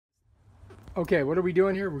Okay, what are we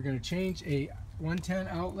doing here? We're going to change a 110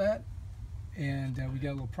 outlet, and we got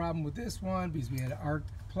a little problem with this one because we had an arc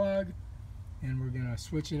plug, and we're going to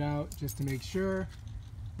switch it out just to make sure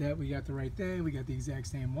that we got the right thing. We got the exact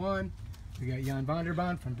same one. We got Jan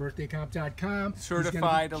Vonderbaan from birthdaycomp.com.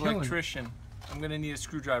 Certified electrician. I'm going to need a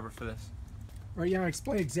screwdriver for this. All right, Jan,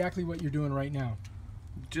 explain exactly what you're doing right now.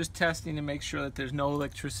 Just testing to make sure that there's no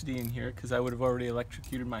electricity in here, because I would have already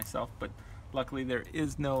electrocuted myself, but luckily there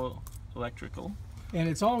is no electrical. And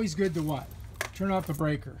it's always good to what? Turn off the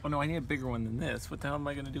breaker. Oh no, I need a bigger one than this. What the hell am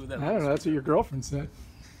I going to do with that? I don't know, that's what your girlfriend said.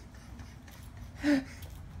 All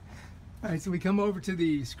right, so we come over to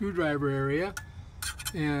the screwdriver area,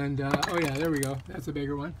 and oh yeah, there we go. That's a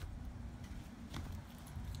bigger one.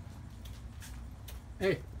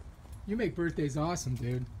 Hey, you make birthdays awesome,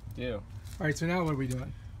 dude. Do. All right, so now what are we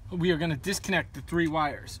doing? We are going to disconnect the 3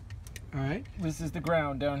 wires. All right. This is the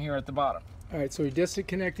ground down here at the bottom. All right, so we're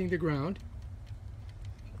disconnecting the ground.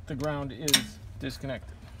 The ground is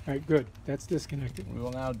disconnected. All right, good. That's disconnected. We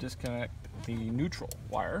will now disconnect the neutral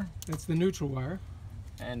wire. That's the neutral wire.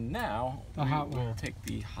 And now the hot we will wire. take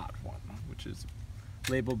the hot one, which is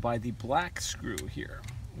labeled by the black screw here,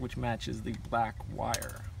 which matches the black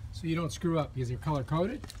wire. So you don't screw up because they're color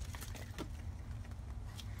coded.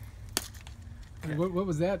 Okay. What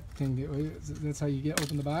was that thing? That's how you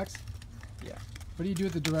open the box? Yeah. What do you do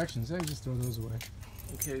with the directions? I just throw those away.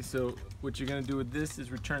 Okay, so what you're going to do with this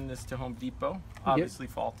is return this to Home Depot. Obviously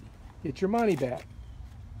faulty. Get your money back.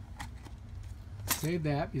 Save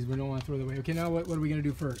that because we don't want to throw it away. Okay, now what are we going to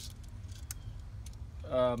do first?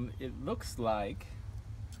 It looks like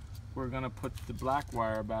we're going to put the black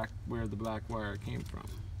wire back where the black wire came from.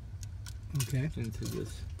 Okay. Into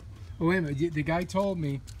this. Oh, wait a minute. The guy told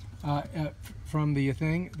me from the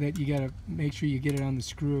thing that you got to make sure you get it on the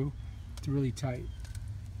screw to really tight.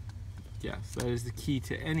 Yes, that is the key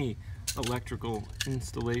to any electrical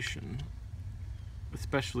installation,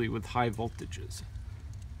 especially with high voltages.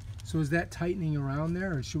 So is that tightening around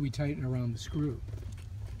there, or should we tighten around the screw?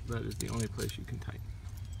 That is the only place you can tighten.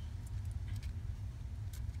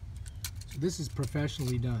 So this is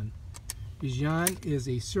professionally done. Jan is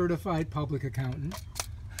a certified public accountant.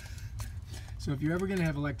 So if you're ever going to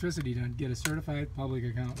have electricity done, get a certified public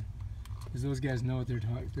accountant, because those guys know what they're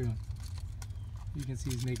doing. You can see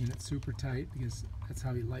he's making it super tight because that's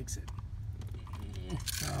how he likes it.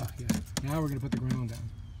 Oh, yeah. Now we're going to put the ground down.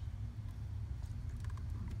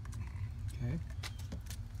 Okay.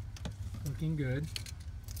 Looking good.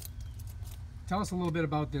 Tell us a little bit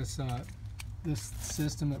about this this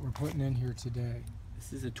system that we're putting in here today.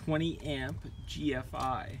 This is a 20 amp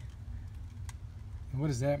GFI. And what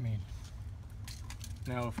does that mean?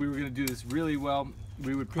 Now, if we were going to do this really well,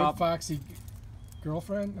 we would Good probably Foxy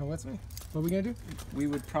girlfriend? No, what's me? What are we gonna do? we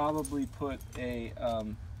would probably put a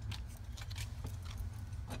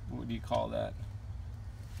what do you call that?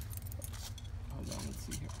 Hold on, let's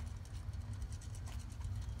see here.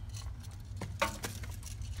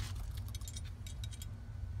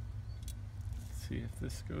 Let's see if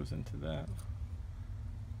this goes into that.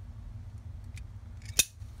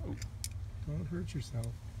 Oh. Don't hurt yourself.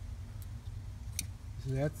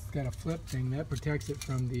 So that's got a flip thing that protects it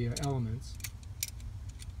from the elements.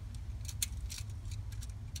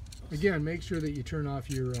 Again, make sure that you turn off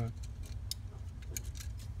your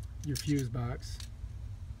fuse box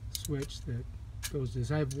switch that goes to this.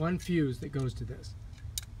 I have one fuse that goes to this.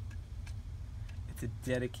 It's a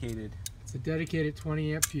dedicated. It's a dedicated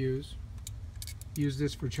 20 amp fuse. Use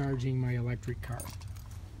this for charging my electric car.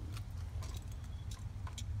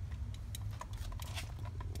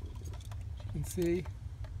 You can see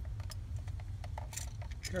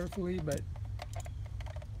carefully, but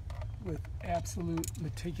with absolute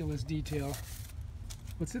meticulous detail.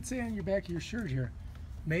 What's it say on your back of your shirt here?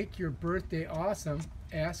 Make your birthday awesome.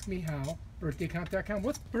 Ask me how. Birthdaycomp.com.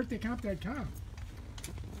 What's birthdaycomp.com?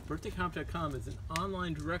 Birthdaycomp.com is an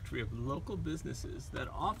online directory of local businesses that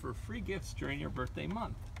offer free gifts during your birthday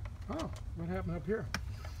month. Oh, what happened up here?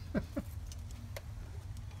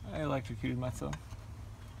 I electrocuted myself.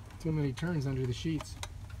 Too many turns under the sheets.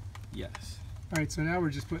 Yes. All right, so now we're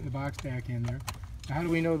just putting the box back in there. Now, how do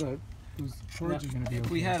we know those cords are going to be okay?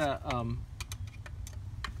 If we had a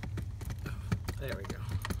there we go.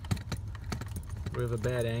 We have a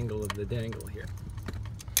bad angle of the dangle here.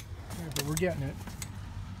 Yeah, but we're getting it.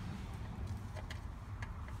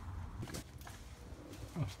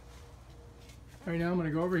 Oh. All right, now I'm going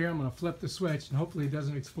to go over here. I'm going to flip the switch, and hopefully it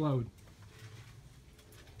doesn't explode.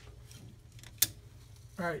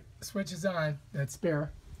 All right, the switch is on. That's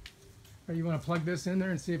spare. Or you want to plug this in there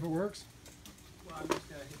and see if it works? Well, I'm just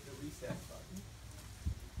going to hit the reset button.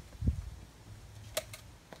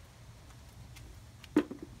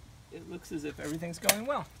 looks as if everything's going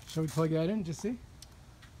well. Shall we plug that in? Just see.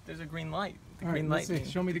 There's a green light. The All right, green let's light.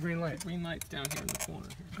 see. Show me the green light. The green light's down here in the corner.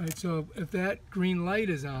 Here. All right, so if that green light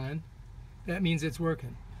is on, that means it's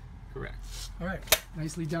working. Correct. All right,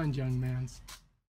 nicely done, young mans.